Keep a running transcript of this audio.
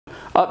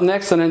Up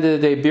next on End of the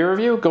Day Beer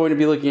Review, going to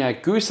be looking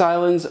at Goose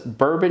Island's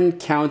Bourbon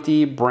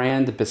County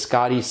brand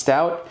Biscotti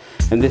Stout,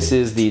 and this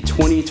is the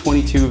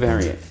 2022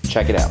 variant.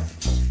 Check it out.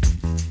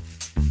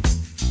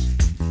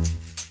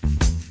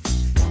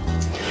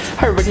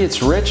 Hi everybody,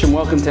 it's Rich and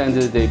welcome to End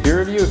of the Day Beer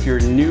Review. If you're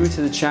new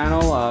to the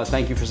channel,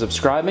 thank you for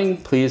subscribing.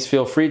 Please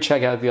feel free to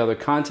check out the other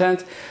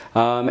content.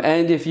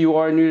 And if you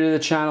are new to the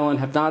channel and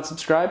have not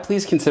subscribed,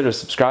 please consider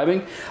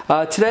subscribing.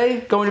 Today,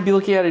 going to be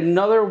looking at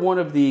another one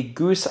of the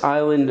Goose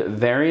Island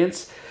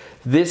variants.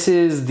 This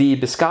is the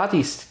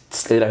Biscotti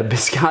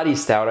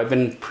Stout. I've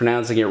been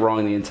pronouncing it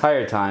wrong the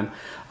entire time.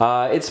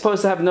 It's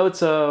supposed to have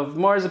notes of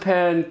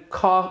marzipan,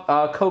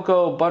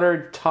 cocoa,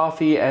 buttered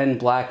toffee, and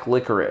black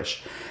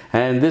licorice.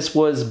 And this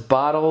was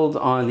bottled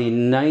on the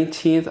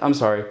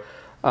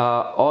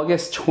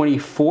August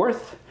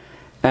 24th.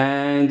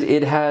 And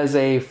it has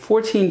a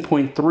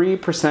 14.3%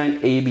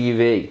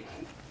 ABV.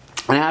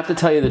 And I have to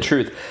tell you the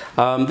truth,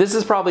 this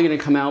is probably going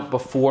to come out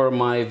before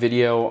my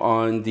video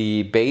on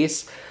the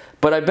base,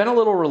 but I've been a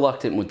little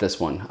reluctant with this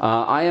one.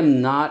 I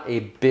am not a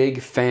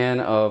big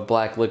fan of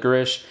black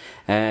licorice,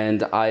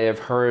 and I have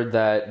heard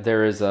that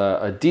there is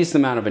a decent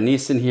amount of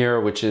anise in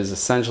here, which is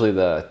essentially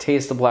the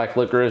taste of black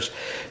licorice.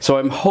 So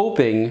I'm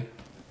hoping,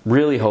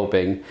 really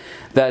hoping,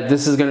 that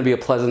this is going to be a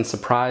pleasant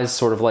surprise,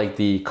 sort of like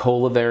the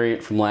cola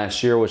variant from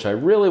last year, which I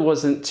really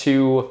wasn't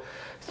too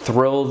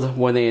thrilled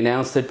when they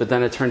announced it, but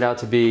then it turned out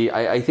to be,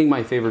 I think,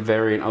 my favorite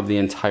variant of the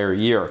entire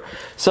year.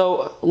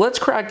 So let's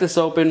crack this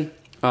open.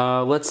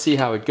 Let's see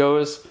how it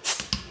goes.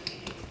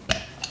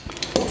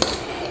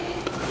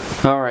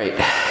 All right,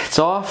 it's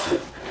off,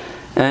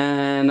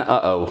 and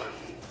uh-oh.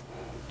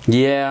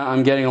 Yeah,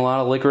 I'm getting a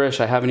lot of licorice.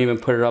 I haven't even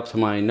put it up to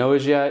my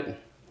nose yet.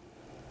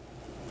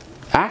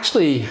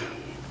 Actually,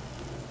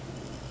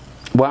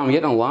 wow, I'm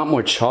getting a lot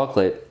more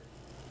chocolate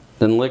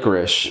than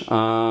licorice.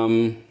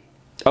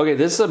 Okay,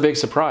 this is a big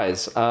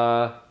surprise.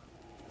 It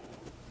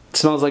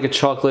smells like a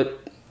chocolate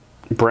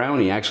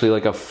brownie, actually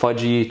like a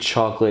fudgy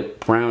chocolate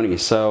brownie.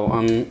 So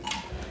I'm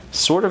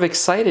sort of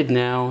excited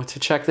now to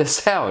check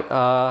this out.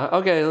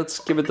 Okay, let's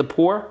give it the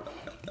pour.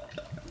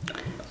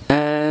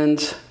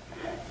 And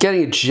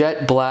getting a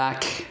jet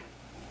black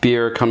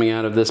beer coming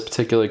out of this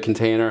particular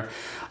container.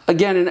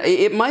 Again, and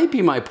it might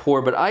be my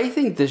pour, but I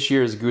think this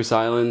year's Goose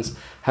Islands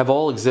have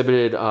all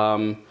exhibited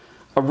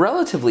a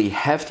relatively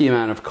hefty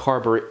amount of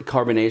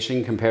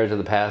carbonation compared to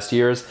the past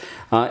years.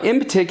 In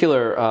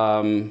particular,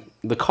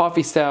 the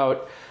Coffee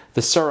Stout,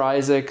 the Sir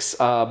Isaac's,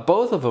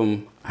 both of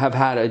them have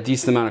had a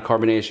decent amount of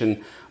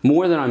carbonation,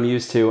 more than I'm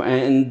used to,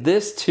 and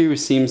this too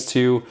seems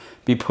to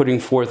be putting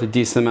forth a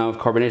decent amount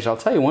of carbonation. I'll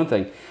tell you one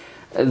thing,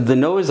 the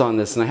nose on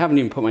this, and I haven't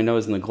even put my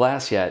nose in the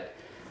glass yet,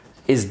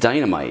 is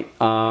dynamite.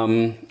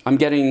 I'm not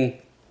getting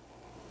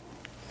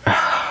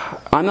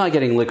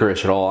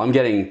licorice at all. I'm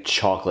getting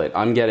chocolate.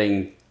 I'm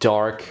getting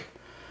dark,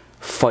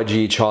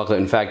 fudgy chocolate.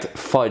 In fact,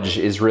 fudge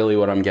is really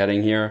what I'm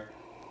getting here.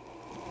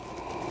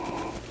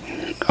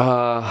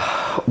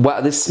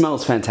 Wow, this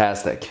smells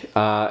fantastic.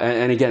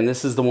 And again,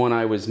 this is the one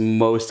I was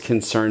most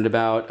concerned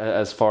about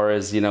as far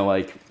as, you know,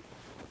 like,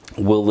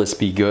 will this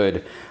be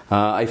good?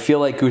 I feel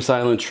like Goose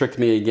Island tricked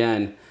me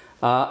again.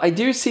 I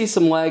do see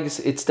some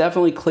legs. It's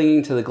definitely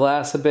clinging to the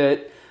glass a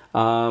bit.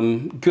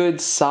 Good,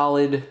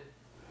 solid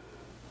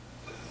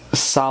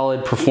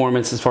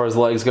performance as far as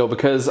legs go,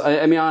 because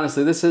I mean,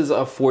 honestly, this is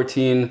a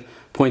 14.3%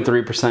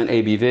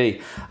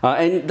 ABV.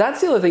 And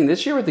that's the other thing.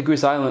 This year with the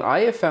Goose Island,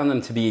 I have found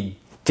them to be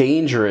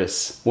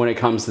dangerous when it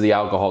comes to the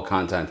alcohol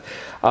content.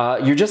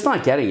 You're just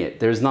not getting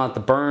it. There's not the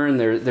burn.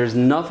 There's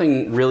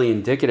nothing really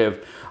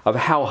indicative of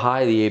how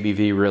high the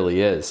ABV really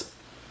is.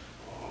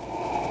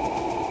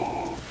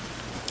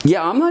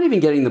 Yeah, I'm not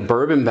even getting the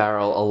bourbon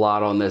barrel a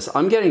lot on this.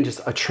 I'm getting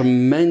just a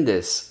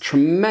tremendous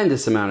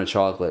amount of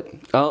chocolate.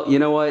 Oh, you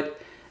know what?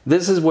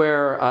 This is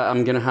where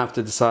I'm gonna have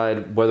to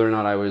decide whether or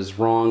not I was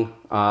wrong,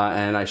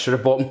 and I should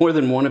have bought more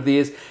than one of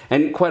these.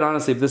 And quite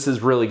honestly, if this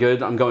is really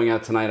good, I'm going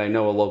out tonight. I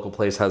know a local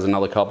place has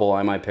another couple.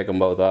 I might pick them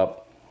both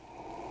up.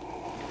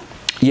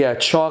 Yeah,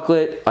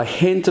 chocolate, a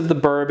hint of the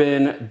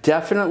bourbon,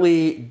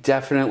 definitely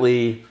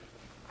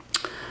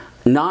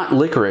not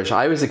licorice.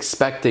 I was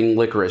expecting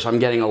licorice. I'm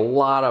getting a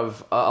lot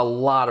of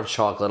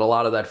chocolate, a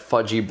lot of that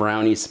fudgy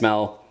brownie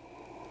smell.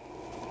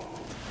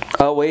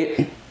 Oh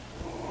wait.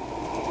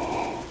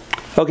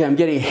 Okay, I'm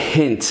getting a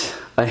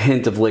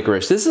hint of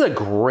licorice. This is a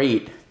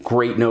great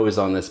nose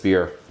on this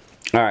beer.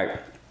 All right,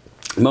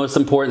 most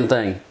important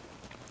thing.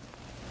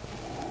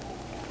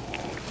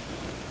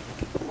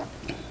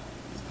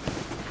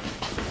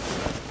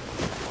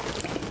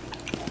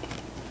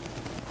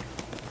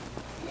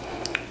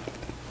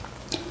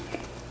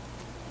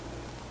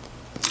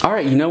 All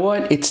right, you know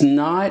what? It's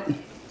not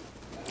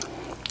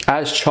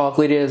as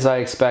chocolatey as I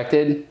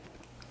expected.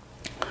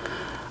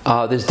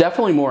 There's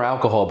definitely more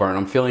alcohol burn.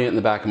 I'm feeling it in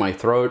the back of my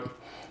throat.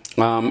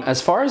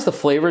 As far as the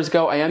flavors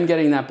go, I am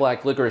getting that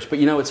black licorice, but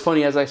you know, it's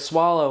funny, as I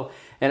swallow,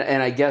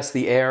 and I guess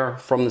the air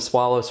from the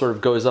swallow sort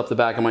of goes up the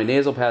back of my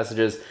nasal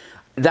passages,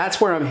 that's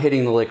where I'm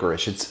hitting the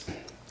licorice.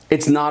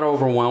 It's not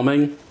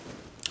overwhelming,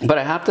 but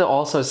I have to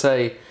also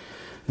say,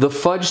 the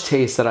fudge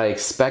taste that I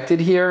expected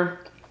here,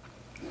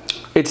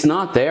 it's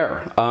not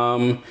there.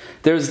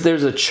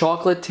 There's a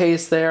chocolate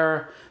taste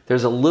there.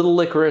 There's a little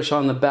licorice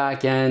on the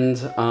back end.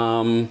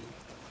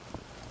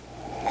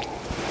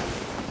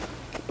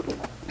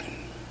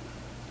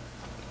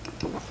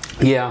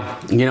 Yeah,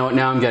 you know what,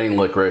 now I'm getting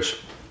licorice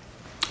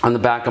on the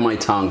back of my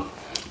tongue.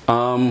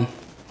 You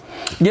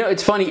know,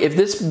 it's funny, if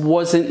this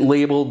wasn't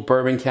labeled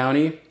Bourbon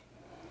County,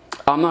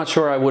 I'm not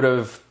sure I would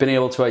have been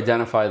able to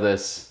identify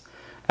this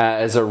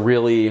as a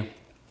really,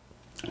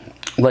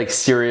 like,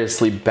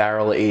 seriously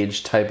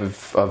barrel-aged type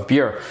of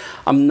beer.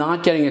 I'm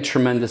not getting a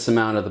tremendous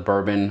amount of the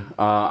bourbon.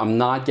 I'm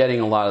not getting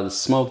a lot of the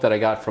smoke that I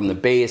got from the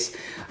base.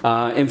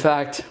 In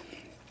fact,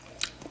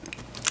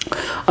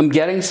 I'm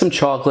getting some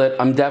chocolate.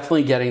 I'm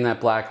definitely getting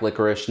that black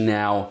licorice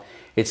now.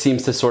 It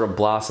seems to sort of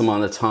blossom on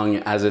the tongue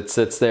as it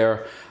sits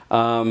there.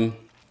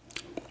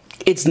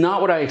 It's not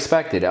what I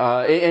expected.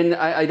 And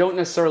I don't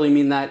necessarily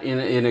mean that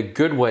in a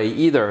good way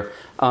either.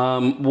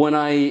 When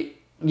I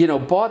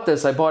bought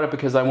this, I bought it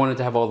because I wanted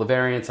to have all the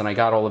variants, and I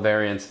got all the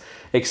variants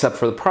except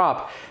for the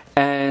prop.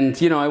 And,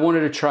 I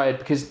wanted to try it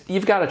because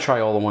you've got to try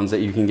all the ones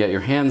that you can get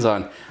your hands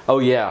on. Oh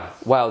yeah,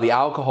 wow, the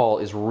alcohol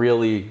is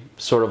really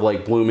sort of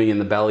like blooming in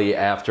the belly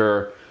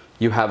after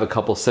you have a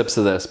couple sips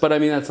of this. But I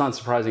mean, that's not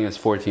surprising, it's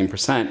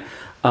 14%.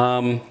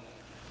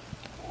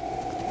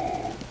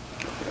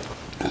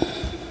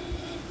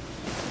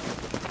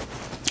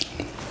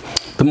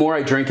 The more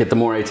I drink it, the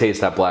more I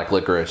taste that black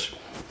licorice.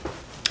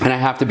 And I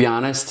have to be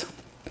honest,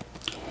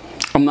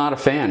 I'm not a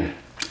fan.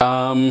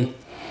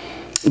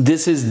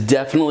 This is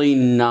definitely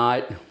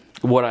not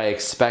what I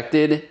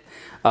expected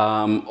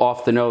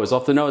off the nose.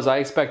 Off the nose, I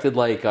expected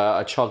like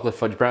a chocolate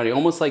fudge brownie,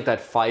 almost like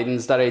that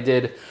Fidens that I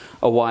did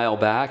a while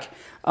back.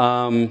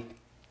 The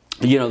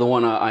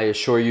one I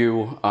assure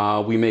you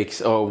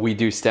we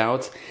do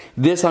stouts.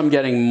 This, I'm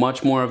getting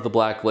much more of the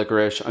black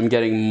licorice. I'm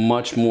getting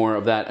much more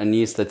of that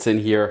anise that's in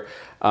here.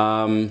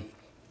 I'm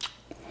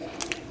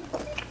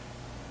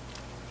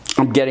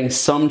getting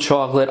some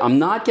chocolate. I'm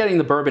not getting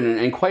the bourbon,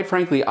 and quite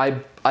frankly,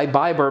 I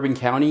buy Bourbon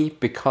County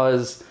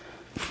because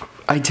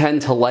I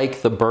tend to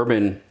like the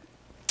bourbon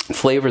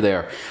flavor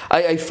there.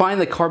 I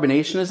find the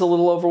carbonation is a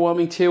little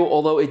overwhelming too,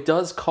 although it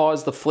does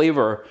cause the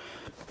flavor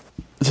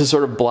to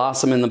sort of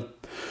blossom in the,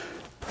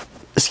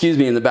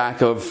 in the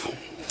back of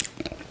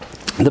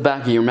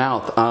your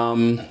mouth.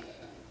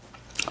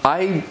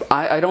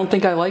 I don't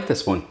think I like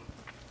this one.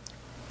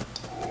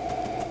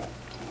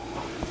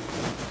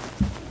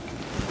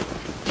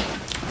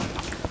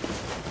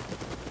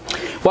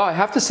 Wow, I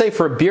have to say,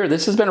 for a beer,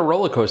 this has been a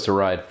roller coaster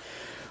ride.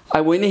 I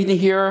went in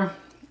here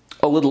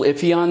a little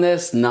iffy on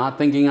this, not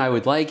thinking I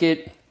would like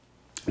it.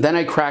 Then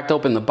I cracked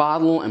open the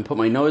bottle and put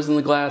my nose in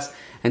the glass,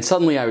 and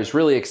suddenly I was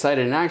really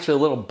excited and actually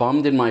a little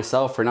bummed in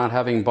myself for not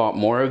having bought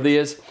more of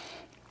these.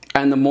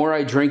 And the more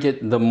I drink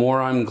it, the more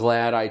I'm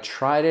glad I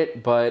tried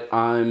it, but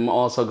I'm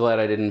also glad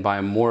I didn't buy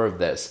more of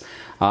this.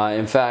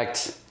 In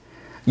fact,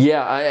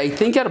 yeah, I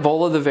think out of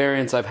all of the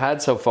variants I've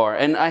had so far,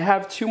 and I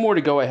have 2 more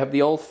to go. I have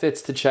the Old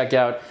Fitz to check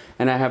out,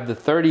 and I have the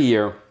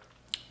 30-year.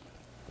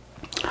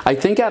 I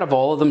think out of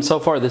all of them so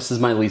far, this is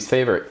my least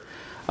favorite.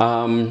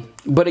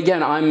 But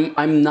again,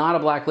 I'm not a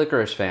black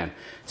licorice fan.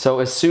 So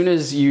as soon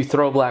as you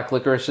throw black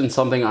licorice in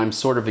something, I'm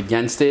sort of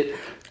against it.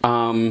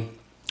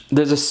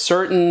 There's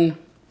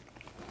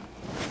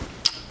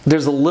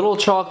a little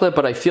chocolate,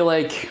 but I feel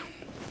like,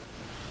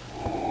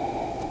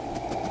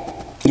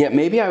 yeah,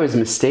 maybe I was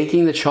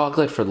mistaking the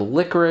chocolate for the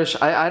licorice.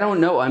 I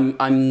don't know.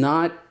 I'm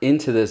not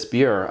into this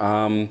beer.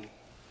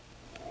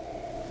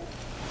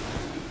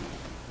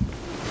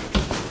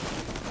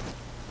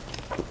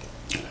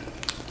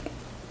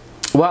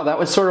 Wow, that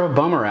was sort of a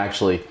bummer,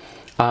 actually.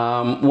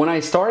 When I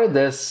started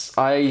this,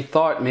 I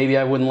thought maybe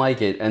I wouldn't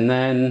like it, and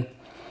then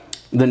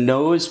the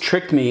nose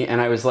tricked me,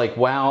 and I was like,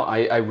 wow,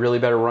 I really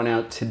better run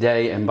out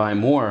today and buy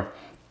more.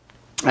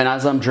 And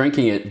as I'm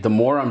drinking it, the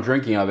more I'm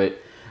drinking of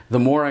it, the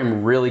more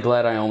I'm really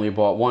glad I only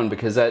bought one,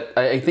 because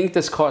I think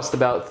this cost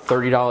about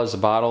 $30 a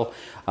bottle,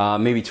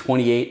 maybe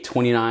 28,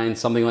 29,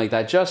 something like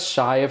that, just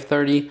shy of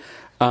 30.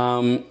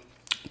 To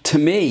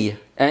me,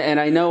 and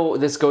I know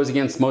this goes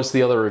against most of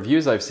the other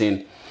reviews I've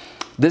seen,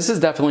 this is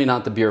definitely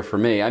not the beer for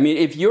me. I mean,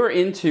 if you're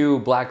into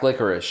black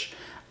licorice,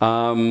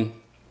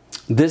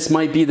 this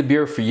might be the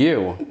beer for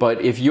you. But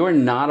if you're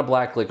not a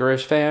black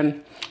licorice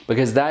fan,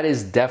 because that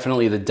is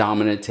definitely the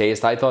dominant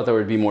taste, I thought there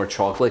would be more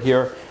chocolate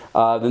here,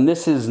 then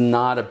this is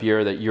not a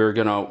beer that you're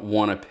gonna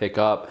wanna pick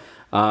up.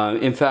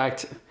 In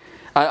fact,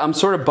 I'm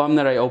sort of bummed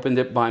that I opened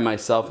it by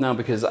myself now,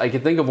 because I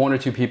can think of 1 or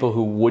 2 people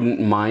who wouldn't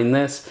mind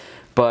this,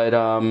 but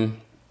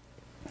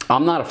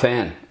I'm not a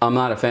fan. I'm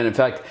not a fan. In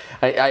fact,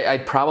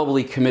 I'd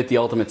probably commit the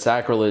ultimate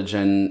sacrilege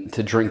and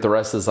to drink the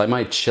rest of this. I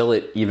might chill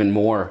it even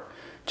more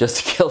just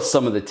to kill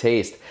some of the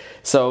taste.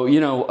 So,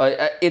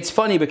 it's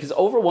funny because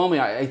overwhelmingly,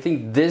 I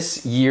think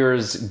this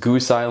year's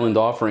Goose Island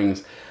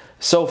offerings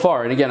so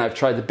far, and again, I've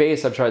tried the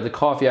base, I've tried the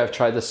coffee, I've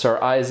tried the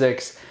Sir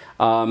Isaac's,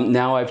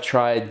 now I've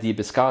tried the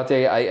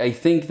Biscotti. I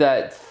think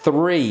that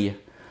 3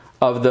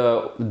 of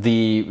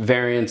the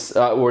variants,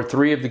 or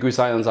 3 of the Goose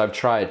Islands I've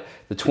tried,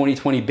 the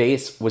 2020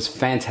 base was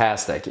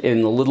fantastic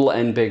in the little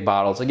and big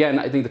bottles. Again,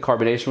 I think the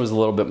carbonation was a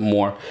little bit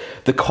more.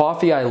 The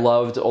coffee I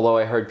loved, although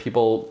I heard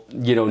people,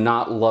 you know,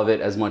 not love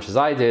it as much as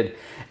I did.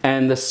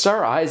 And the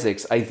Sir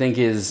Isaac's, I think,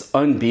 is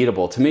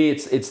unbeatable. To me,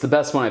 it's the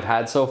best one I've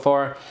had so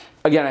far.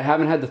 Again, I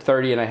haven't had the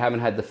 30 and I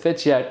haven't had the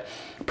Fitz yet,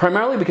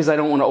 primarily because I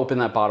don't want to open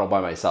that bottle by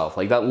myself.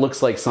 Like, that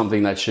looks like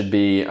something that should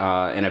be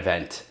an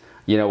event,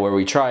 you know, where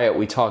we try it,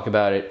 we talk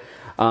about it.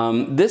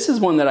 This is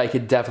one that I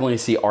could definitely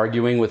see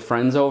arguing with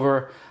friends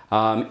over.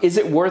 Is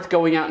it worth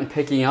going out and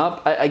picking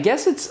up? I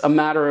guess it's a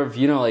matter of,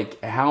 you know,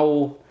 like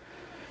how,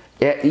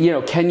 you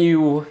know, can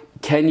you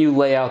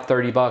lay out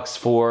 30 bucks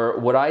for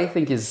what I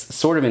think is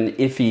sort of an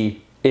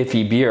iffy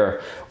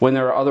beer when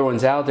there are other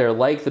ones out there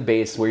like the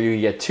base where you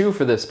get 2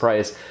 for this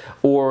price,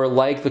 or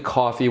like the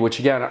coffee, which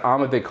again,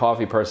 I'm a big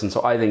coffee person,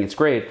 so I think it's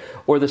great,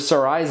 or the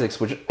Sir Isaac's,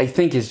 which I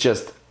think is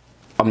just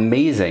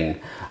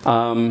amazing.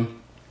 I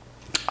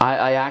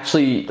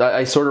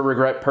sort of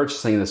regret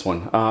purchasing this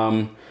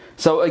one.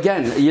 So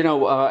again, you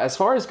know, as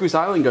far as Goose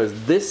Island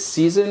goes, this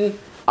season,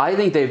 I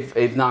think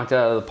they've knocked it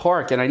out of the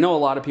park, and I know a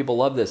lot of people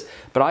love this,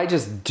 but I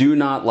just do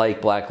not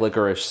like black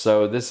licorice,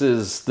 so this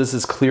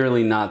is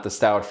clearly not the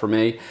stout for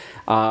me.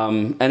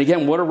 And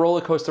again, what a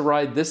roller coaster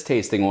ride this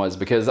tasting was,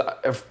 because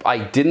I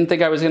didn't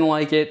think I was going to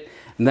like it,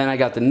 and then I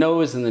got the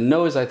nose, and the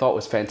nose I thought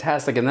was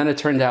fantastic, and then it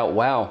turned out,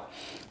 wow.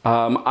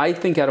 I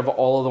think out of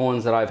all of the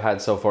ones that I've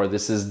had so far,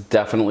 this is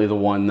definitely the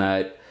one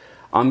that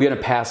I'm going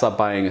to pass up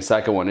buying a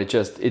second one.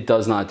 It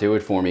does not do it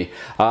for me.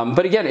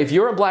 But again, if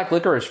you're a black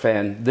licorice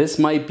fan, this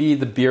might be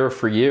the beer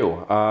for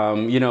you.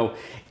 You know,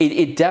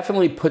 it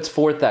definitely puts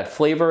forth that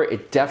flavor.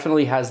 It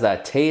definitely has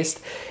that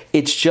taste.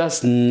 It's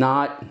just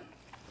not,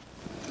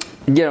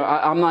 you know,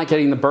 I'm not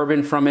getting the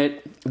bourbon from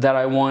it that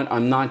I want.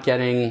 I'm not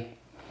getting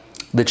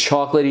the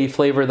chocolatey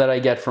flavor that I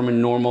get from a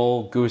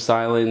normal Goose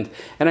Island.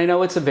 And I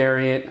know it's a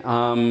variant,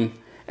 and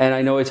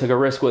I know I took a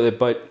risk with it,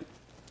 but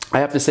I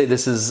have to say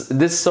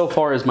this so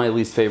far is my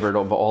least favorite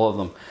of all of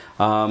them.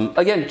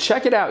 Again,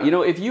 check it out. You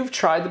know, if you've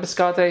tried the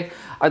Biscotti,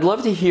 I'd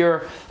love to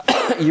hear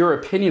your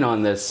opinion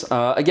on this.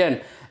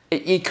 Again,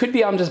 it could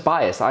be I'm just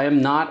biased. I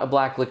am not a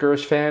black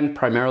licorice fan,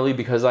 primarily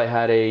because I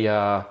had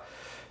a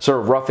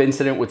sort of rough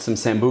incident with some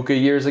Sambuca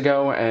years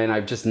ago, and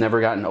I've just never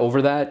gotten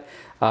over that.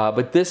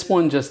 But this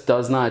one just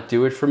does not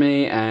do it for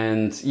me.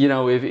 And, you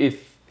know,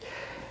 if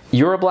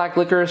you're a black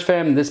licorice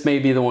fan, this may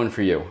be the one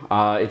for you.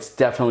 It's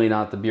definitely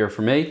not the beer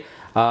for me.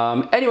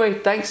 Anyway,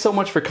 thanks so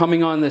much for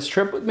coming on this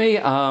trip with me.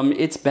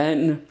 It's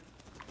been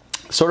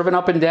sort of an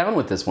up and down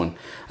with this one.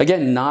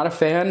 Again, not a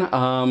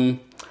fan.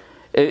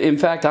 In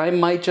fact, I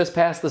might just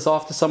pass this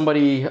off to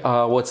somebody,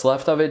 what's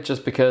left of it,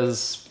 just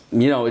because,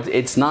 you know,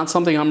 it's not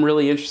something I'm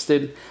really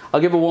interested. I'll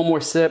give it one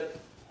more sip.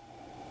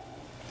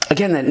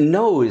 Again, that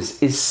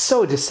nose is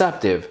so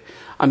deceptive.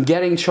 I'm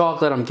getting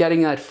chocolate, I'm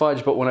getting that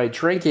fudge, but when I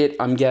drink it,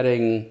 I'm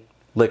getting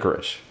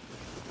licorice.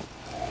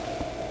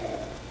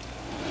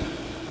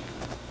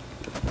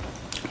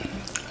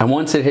 And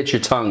once it hits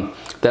your tongue,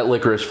 that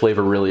licorice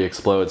flavor really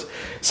explodes.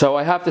 So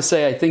I have to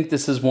say, I think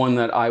this is one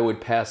that I would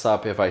pass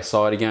up if I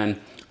saw it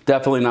again.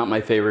 Definitely not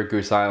my favorite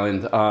Goose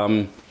Island.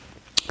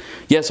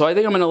 Yeah, so I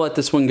think I'm gonna let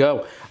this one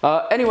go.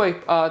 Anyway,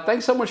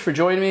 thanks so much for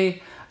joining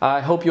me. I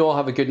hope you all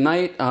have a good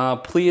night.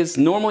 Please,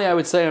 normally I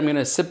would say I'm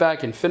gonna sit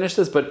back and finish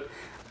this, but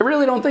I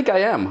really don't think I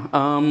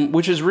am,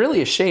 which is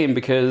really a shame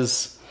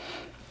because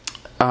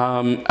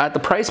at the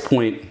price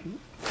point,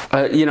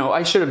 you know,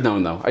 I should have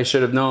known though. I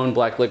should have known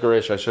black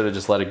licorice. I should have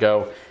just let it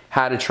go.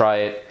 Had to try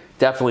it.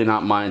 Definitely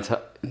not mine.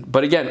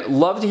 But again,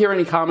 love to hear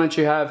any comments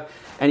you have,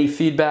 any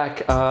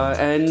feedback,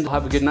 and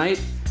have a good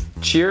night.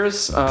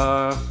 Cheers,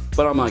 but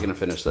I'm not gonna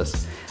finish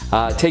this.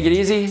 Take it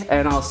easy,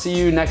 and I'll see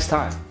you next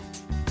time.